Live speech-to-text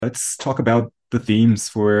Let's talk about the themes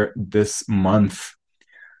for this month.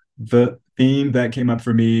 The theme that came up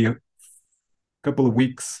for me a couple of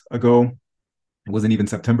weeks ago, it wasn't even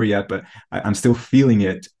September yet, but I'm still feeling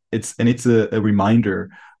it. It's a reminder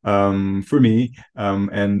for me,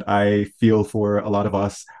 and I feel for a lot of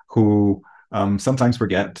us who sometimes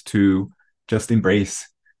forget to just embrace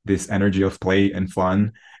this energy of play and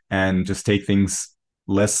fun and just take things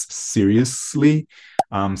less seriously.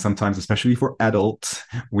 Sometimes, especially for adults,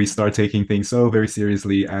 we start taking things so very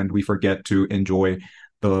seriously and we forget to enjoy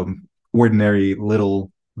the ordinary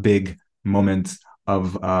little big moments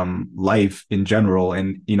of life in general.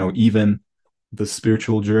 And, even the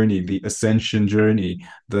spiritual journey, the ascension journey,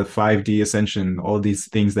 the 5D ascension, all these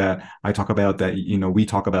things that I talk about that, we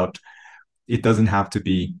talk about, it doesn't have to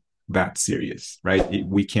be that serious, right?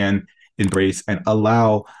 We can embrace and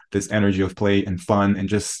allow this energy of play and fun and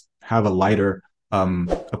just have a lighter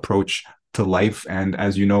approach to life. And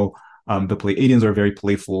as you know, the Pleiadians are very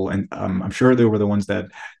playful, and I'm sure they were the ones that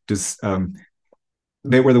just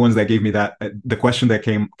they were the ones that gave me that the question that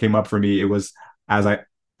came up for me. It was as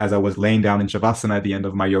I was laying down in shavasana at the end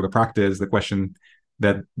of my yoga practice. The question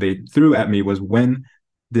that they threw at me was, when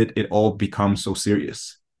did it all become so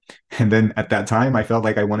serious? And then at that time I felt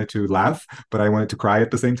like I wanted to laugh, but I wanted to cry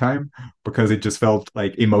at the same time, because it just felt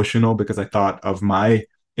like emotional, because I thought of my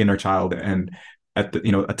inner child, and at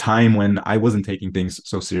a time when I wasn't taking things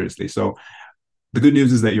so seriously. So the good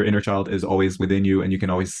news is that your inner child is always within you, and you can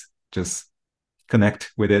always just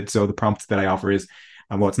connect with it. So the prompt that I offer is,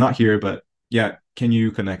 well, it's not here, but yeah, can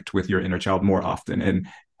you connect with your inner child more often and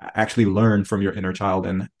actually learn from your inner child,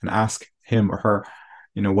 and ask him or her,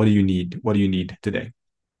 what do you need? What do you need today?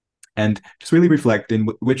 And just really reflect in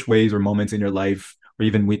which ways or moments in your life, or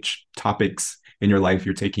even which topics in your life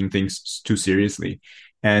you're taking things too seriously.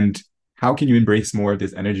 And how can you embrace more of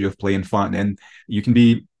this energy of play and fun? And you can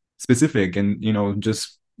be specific and,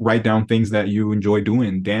 just write down things that you enjoy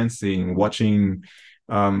doing, dancing, watching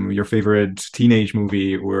your favorite teenage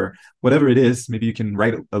movie, or whatever it is. Maybe you can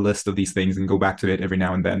write a list of these things and go back to it every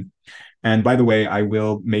now and then. And by the way, I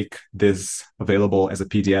will make this available as a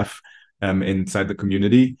PDF inside the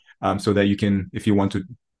community, so that you can, if you want to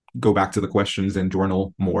go back to the questions and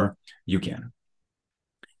journal more, you can.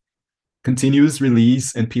 Continuous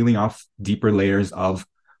release and peeling off deeper layers of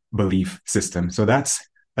belief system. So that's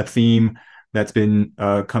a theme that's been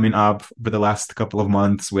coming up for the last couple of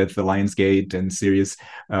months with the Lionsgate and Sirius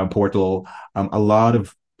portal. A lot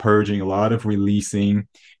of purging, a lot of releasing,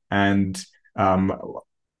 and um,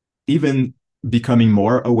 even becoming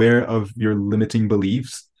more aware of your limiting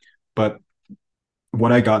beliefs. But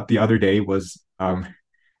what I got the other day was,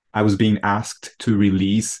 I was being asked to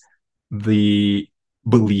release the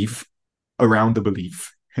belief around the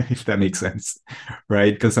belief, if that makes sense,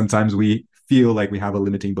 right? Because sometimes we feel like we have a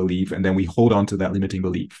limiting belief and then we hold on to that limiting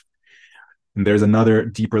belief. And there's another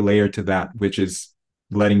deeper layer to that, which is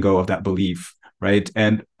letting go of that belief, right?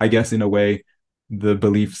 And I guess in a way, the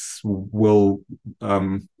beliefs will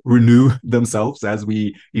renew themselves as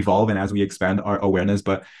we evolve and as we expand our awareness.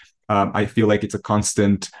 But I feel like it's a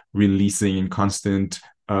constant releasing and constant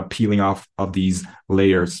peeling off of these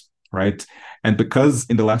layers, right? And because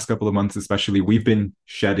in the last couple of months, especially, we've been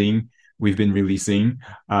shedding, we've been releasing.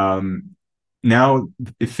 Now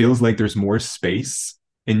it feels like there's more space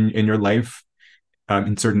in your life,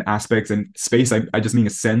 in certain aspects. And space, I just mean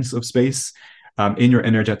a sense of space in your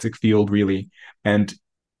energetic field, really. And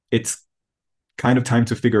it's kind of time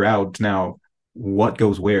to figure out now what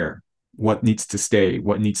goes where, what needs to stay,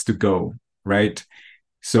 what needs to go, right?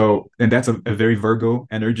 So, and that's a very Virgo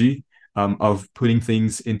energy, of putting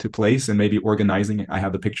things into place and maybe organizing. I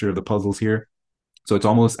have the picture of the puzzles here. So it's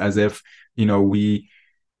almost as if,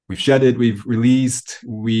 we've shedded, we've released,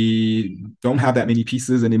 we don't have that many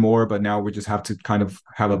pieces anymore, but now we just have to kind of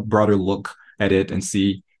have a broader look at it and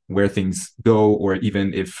see where things go, or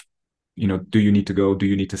even if, do you need to go, do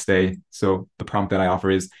you need to stay? So the prompt that I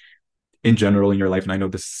offer is, in general in your life, and I know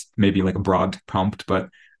this may be like a broad prompt, but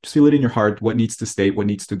just feel it in your heart, what needs to stay, what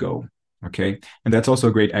needs to go. Okay. And that's also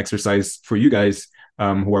a great exercise for you guys,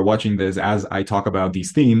 who are watching this, as I talk about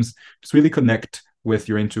these themes. Just really connect with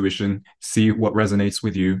your intuition, see what resonates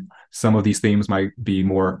with you. Some of these themes might be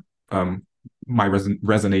more,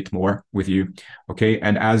 resonate more with you. Okay.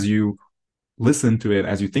 And as you listen to it,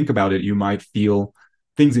 as you think about it, you might feel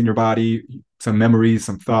things in your body, some memories,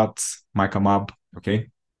 some thoughts might come up. Okay.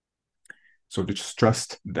 So just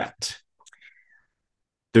trust that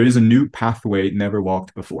there is a new pathway never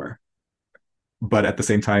walked before, but at the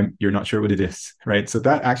same time, you're not sure what it is, right? So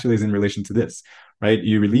that actually is in relation to this, right?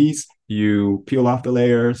 You release, you peel off the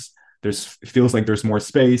layers. It feels like there's more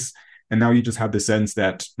space, and now you just have the sense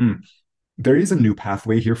that there is a new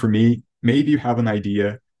pathway here for me. Maybe you have an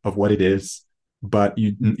idea of what it is, but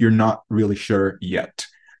you're not really sure yet.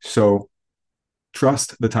 So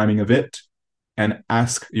trust the timing of it and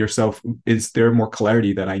ask yourself, is there more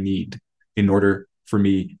clarity that I need in order for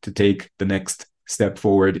me to take the next step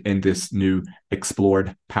forward in this new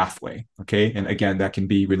explored pathway? Okay. And again, that can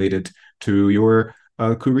be related to your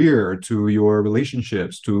career, to your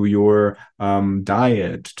relationships, to your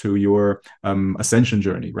diet, to your ascension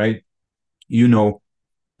journey, right? You know,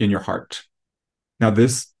 in your heart. Now,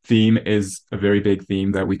 this theme is a very big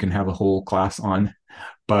theme that we can have a whole class on,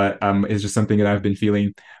 but it's just something that I've been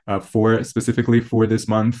feeling for specifically for this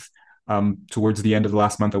month. Towards the end of the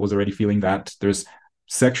last month, I was already feeling that there's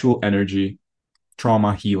sexual energy,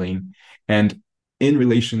 trauma healing, and in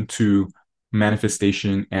relation to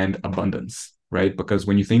manifestation and abundance, right? Because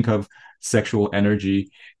when you think of sexual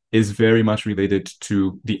energy, is very much related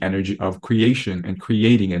to the energy of creation and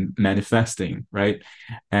creating and manifesting, right?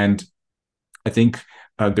 And I think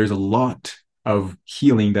there's a lot of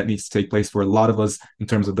healing that needs to take place for a lot of us in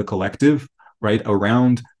terms of the collective, right,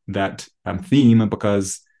 around that theme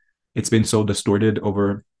because it's been so distorted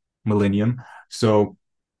over millennium. So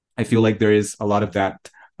I feel like there is a lot of that,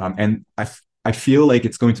 and I feel like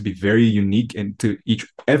it's going to be very unique, and to each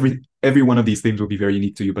every one of these themes will be very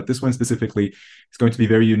unique to you. But this one specifically is going to be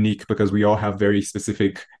very unique because we all have very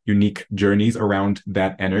specific, unique journeys around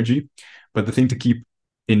that energy. But the thing to keep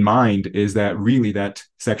in mind is that really that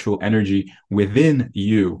sexual energy within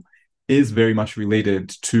you is very much related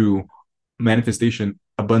to manifestation,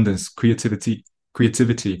 abundance, creativity,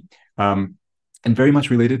 and very much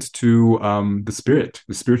related to the spirit,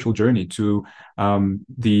 the spiritual journey, to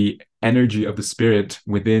the energy of the spirit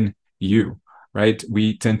within you, right?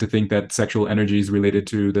 We tend to think that sexual energy is related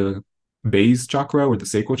to the base chakra or the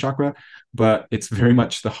sacral chakra, but it's very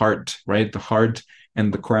much the heart, right? The heart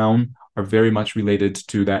and the crown are very much related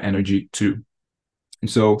to that energy too. And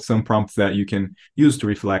so some prompts that you can use to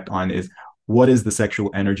reflect on is, what is the sexual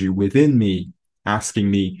energy within me asking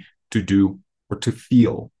me to do or to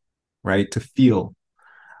feel, right? To feel.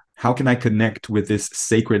 How can I connect with this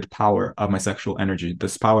sacred power of my sexual energy,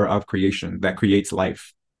 this power of creation that creates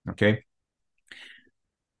life? Okay.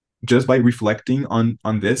 Just by reflecting on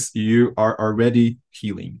this, you are already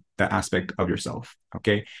healing that aspect of yourself.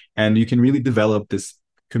 Okay. And you can really develop this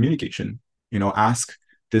communication, ask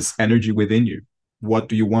this energy within you. What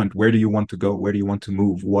do you want? Where do you want to go? Where do you want to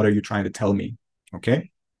move? What are you trying to tell me?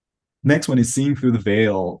 Okay. Next one is seeing through the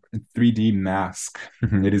veil, 3D mask.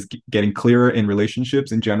 It is getting clearer in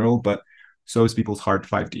relationships in general, but so is people's heart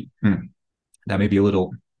 5D. That may be a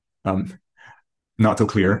little not so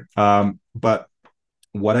clear. But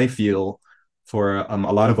what I feel for a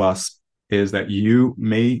lot of us is that you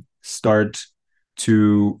may start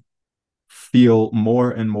to feel more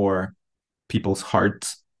and more people's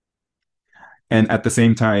hearts. And at the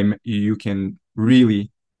same time, you can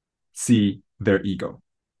really see their ego,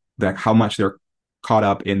 that how much they're caught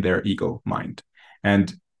up in their ego mind.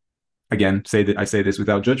 And again, I say this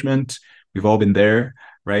without judgment. We've all been there,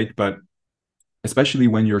 right? But especially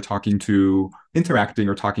when you're interacting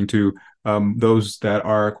or talking to those that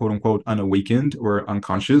are quote unquote unawakened or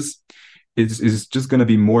unconscious, is just going to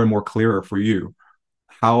be more and more clearer for you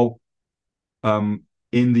how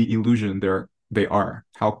in the illusion they are,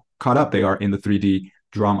 how caught up they are in the 3D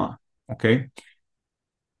drama. Okay.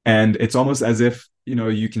 And it's almost as if,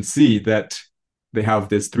 you can see that they have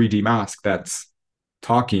this 3D mask that's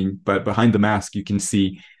talking, but behind the mask, you can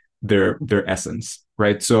see their essence,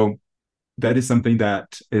 right? So that is something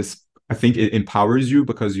that is, I think it empowers you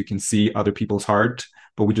because you can see other people's heart,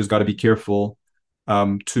 but we just got to be careful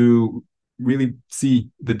to really see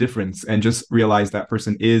the difference and just realize that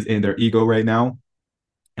person is in their ego right now.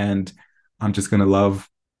 And I'm just going to love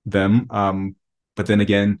them. But then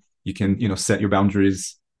again, you can, set your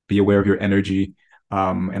boundaries, be aware of your energy.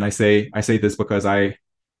 And I say this because I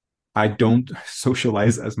don't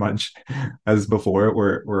socialize as much as before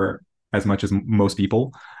or as much as most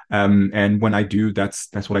people. And when I do, that's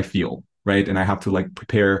what I feel, right? And I have to like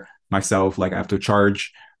prepare myself, like I have to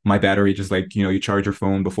charge my battery, just like, you charge your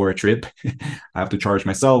phone before a trip. I have to charge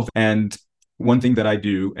myself. And one thing that I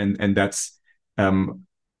do, and that's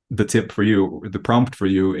the tip for you, the prompt for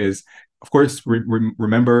you is, of course,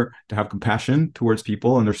 remember to have compassion towards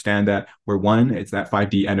people, understand that we're one, it's that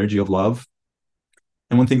 5D energy of love.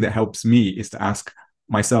 And one thing that helps me is to ask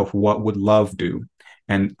myself, what would love do?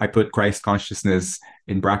 And I put Christ consciousness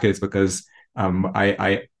in brackets because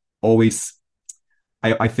I always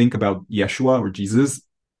I think about Yeshua or Jesus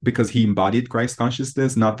because he embodied Christ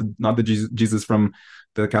consciousness, not the Jesus from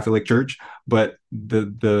the Catholic Church, but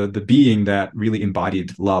the being that really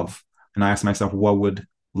embodied love. And I asked myself, what would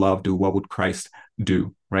love do? What would Christ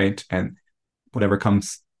do? Right. And whatever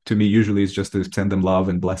comes to me usually is just to send them love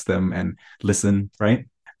and bless them and listen. Right.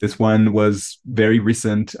 This one was very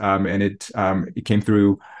recent, and it came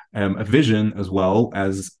through a vision as well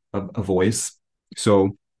as a voice.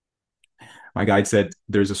 So my guide said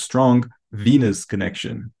there's a strong Venus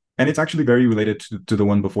connection. And it's actually very related to the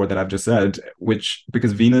one before that I've just said, which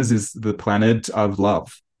because Venus is the planet of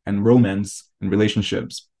love and romance and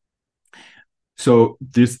relationships. So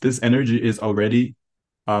this energy is already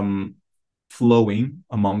um, flowing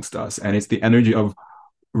amongst us, and it's the energy of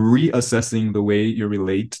reassessing the way you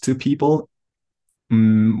relate to people,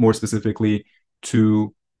 more specifically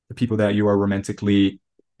to the people that you are romantically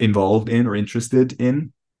involved in or interested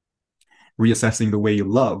in, reassessing the way you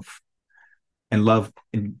love and love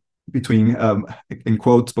in between in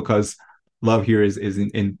quotes because love here is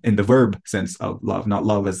in the verb sense of love, not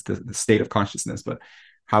love as the state of consciousness, but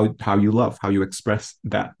how you love, how you express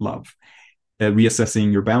that love,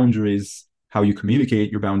 reassessing your boundaries, how you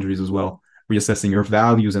communicate your boundaries as well, reassessing your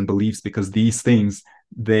values and beliefs, because these things,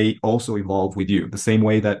 they also evolve with you. The same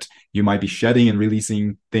way that you might be shedding and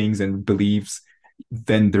releasing things and beliefs,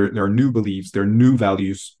 then there are new beliefs, there are new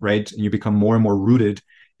values, right? And you become more and more rooted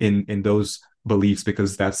in those beliefs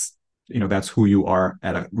because that's who you are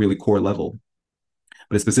at a really core level.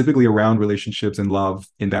 But it's specifically around relationships and love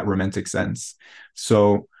in that romantic sense.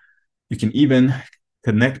 So you can even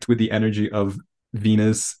connect with the energy of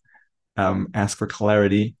Venus, ask for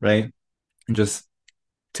clarity, right? And just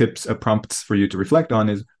tips, prompts for you to reflect on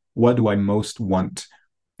is, what do I most want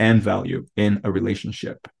and value in a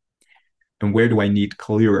relationship? And where do I need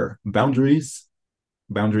clearer boundaries?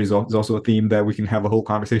 Boundaries is also a theme that we can have a whole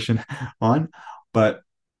conversation on, but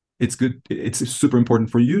it's super important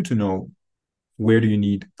for you to know where do you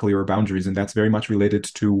need clearer boundaries, and that's very much related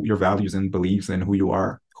to your values and beliefs and who you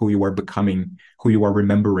are becoming, who you are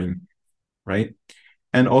remembering, right?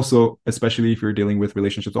 And also, especially if you're dealing with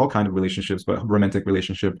relationships, all kind of relationships, but romantic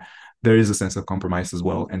relationship, there is a sense of compromise as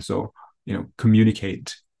well. And so,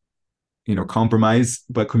 communicate, compromise,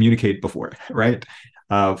 but communicate before, right?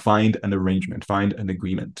 Find an arrangement, find an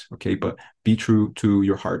agreement, okay? But be true to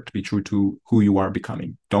your heart, be true to who you are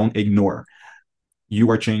becoming. Don't ignore. You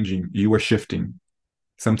are changing, you are shifting.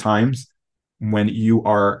 Sometimes when you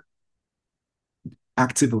are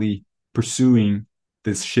actively pursuing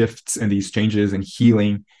these shifts and these changes and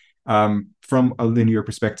healing, from a linear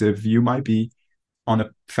perspective, you might be on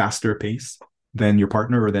a faster pace than your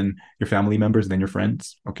partner or than your family members, than your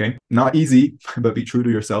friends. Okay. Not easy, but be true to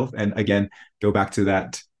yourself. And again, go back to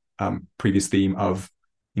that previous theme of,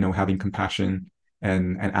 having compassion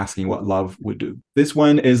and asking what love would do. This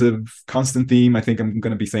one is a constant theme. I think I'm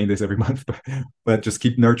going to be saying this every month, but just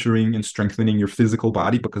keep nurturing and strengthening your physical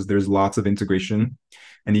body, because there's lots of integration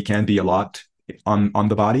and it can be a lot on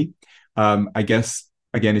the body. I guess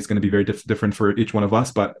again, it's going to be very different for each one of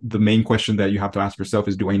us, but the main question that you have to ask yourself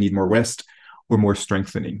is, do I need more rest or more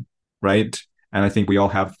strengthening, right? And I think we all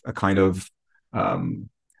have a kind of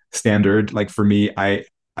standard. Like for me, I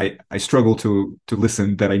struggle to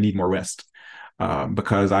listen that I need more rest,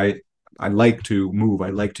 because I like to move, I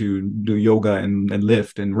like to do yoga and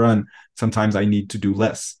lift and run. Sometimes I need to do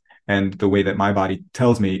less. And the way that my body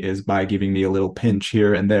tells me is by giving me a little pinch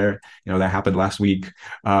here and there. That happened last week.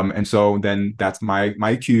 And so then that's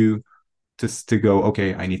my cue to go,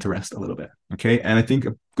 okay, I need to rest a little bit. Okay. And I think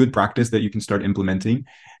a good practice that you can start implementing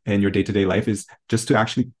in your day-to-day life is just to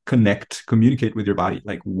actually communicate with your body.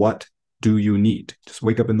 Like, what do you need? Just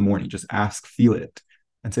wake up in the morning, just ask, feel it,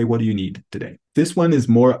 and say, what do you need today? This one is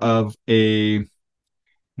more of a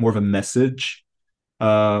message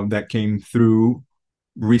that came through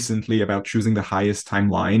recently about choosing the highest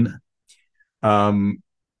timeline,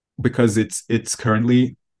 because it's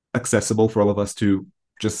currently accessible for all of us to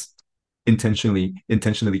just intentionally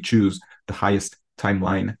choose the highest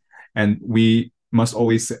timeline. And we must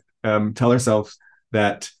always tell ourselves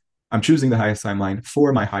that I'm choosing the highest timeline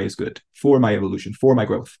for my highest good, for my evolution, for my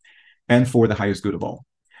growth, and for the highest good of all.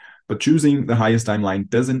 But choosing the highest timeline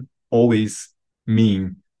doesn't always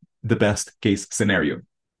mean the best case scenario.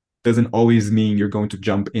 Doesn't always mean you're going to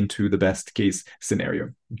jump into the best case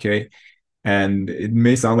scenario. Okay. And it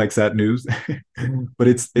may sound like sad news, but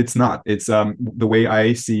it's not. It's the way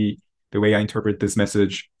I interpret this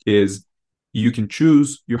message is, you can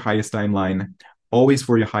choose your highest timeline, always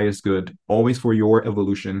for your highest good, always for your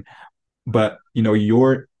evolution. But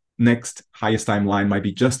your next highest timeline might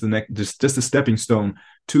be just just a stepping stone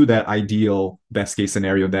to that ideal best case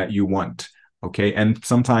scenario that you want. Okay. And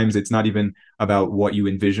sometimes it's not even about what you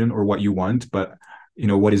envision or what you want, but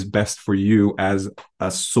what is best for you as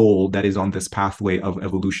a soul that is on this pathway of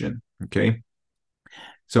evolution. Okay.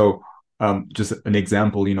 So just an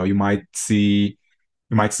example, you might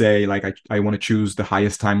say like I want to choose the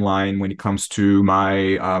highest timeline when it comes to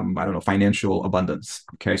my I don't know, financial abundance.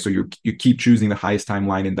 Okay. So you keep choosing the highest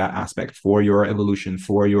timeline in that aspect for your evolution,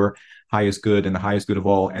 for your highest good and the highest good of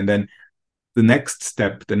all. And then the next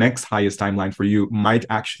step, the next highest timeline for you might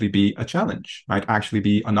actually be a challenge, might actually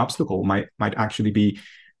be an obstacle, might actually be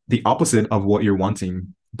the opposite of what you're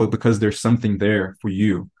wanting. But because there's something there for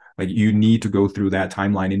you, like you need to go through that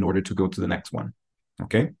timeline in order to go to the next one.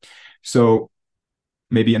 Okay. So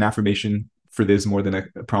maybe an affirmation for this more than a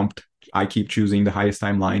prompt. I keep choosing the highest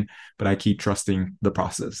timeline, but I keep trusting the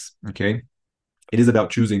process. Okay. It is about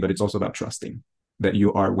choosing, but it's also about trusting that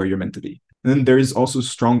you are where you're meant to be. And then there is also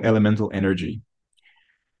strong elemental energy.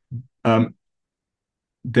 Um,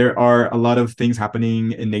 there are a lot of things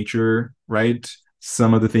happening in nature, right?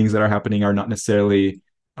 Some of the things that are happening are not necessarily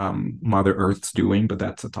Mother Earth's doing, but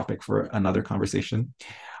that's a topic for another conversation.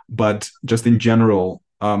 But just in general,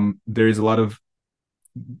 there's a lot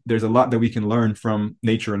that we can learn from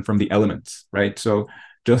nature and from the elements, right? So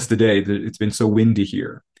just today, it's been so windy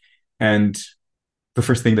here, and the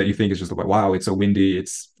first thing that you think is just like, wow, it's so windy.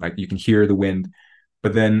 It's like you can hear the wind.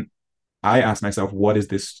 But then I ask myself, what is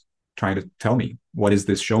this trying to tell me? What is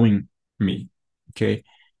this showing me? Okay.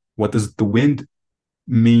 What does the wind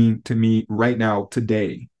mean to me right now,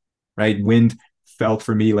 today? Right? Wind felt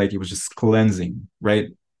for me like it was just cleansing, right?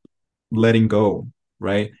 Letting go,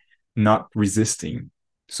 right? Not resisting.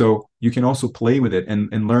 So you can also play with it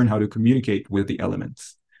and learn how to communicate with the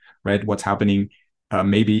elements, right? What's happening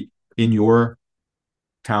maybe in your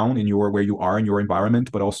town, in your where you are in your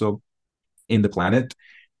environment, but also in the planet,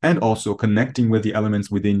 and also connecting with the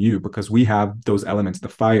elements within you, because we have those elements: the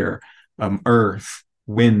fire, earth,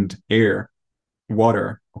 wind, air,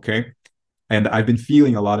 water. Okay. And I've been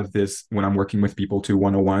feeling a lot of this when I'm working with people too,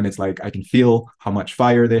 101. It's like I can feel how much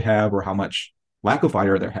fire they have or how much lack of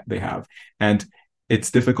fire they have. And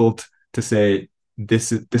it's difficult to say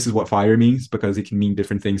this is what fire means, because it can mean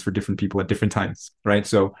different things for different people at different times, right?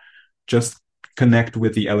 So just connect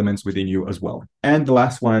with the elements within you as well. And the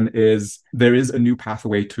last one is there is a new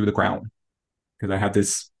pathway to the crown, because I had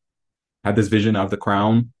this vision of the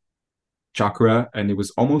crown chakra, and it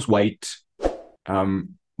was almost white,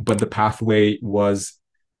 but the pathway was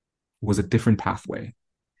a different pathway.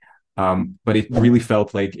 But it really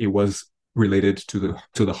felt like it was related to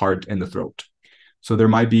the heart and the throat. So there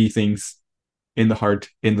might be things in the heart,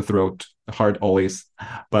 in the heart always,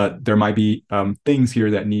 but there might be things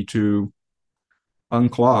here that need to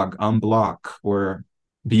unclog, unblock, or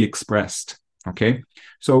be expressed. Okay.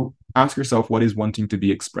 So ask yourself, what is wanting to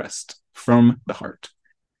be expressed from the heart?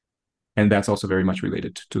 And that's also very much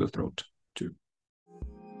related to the throat, too.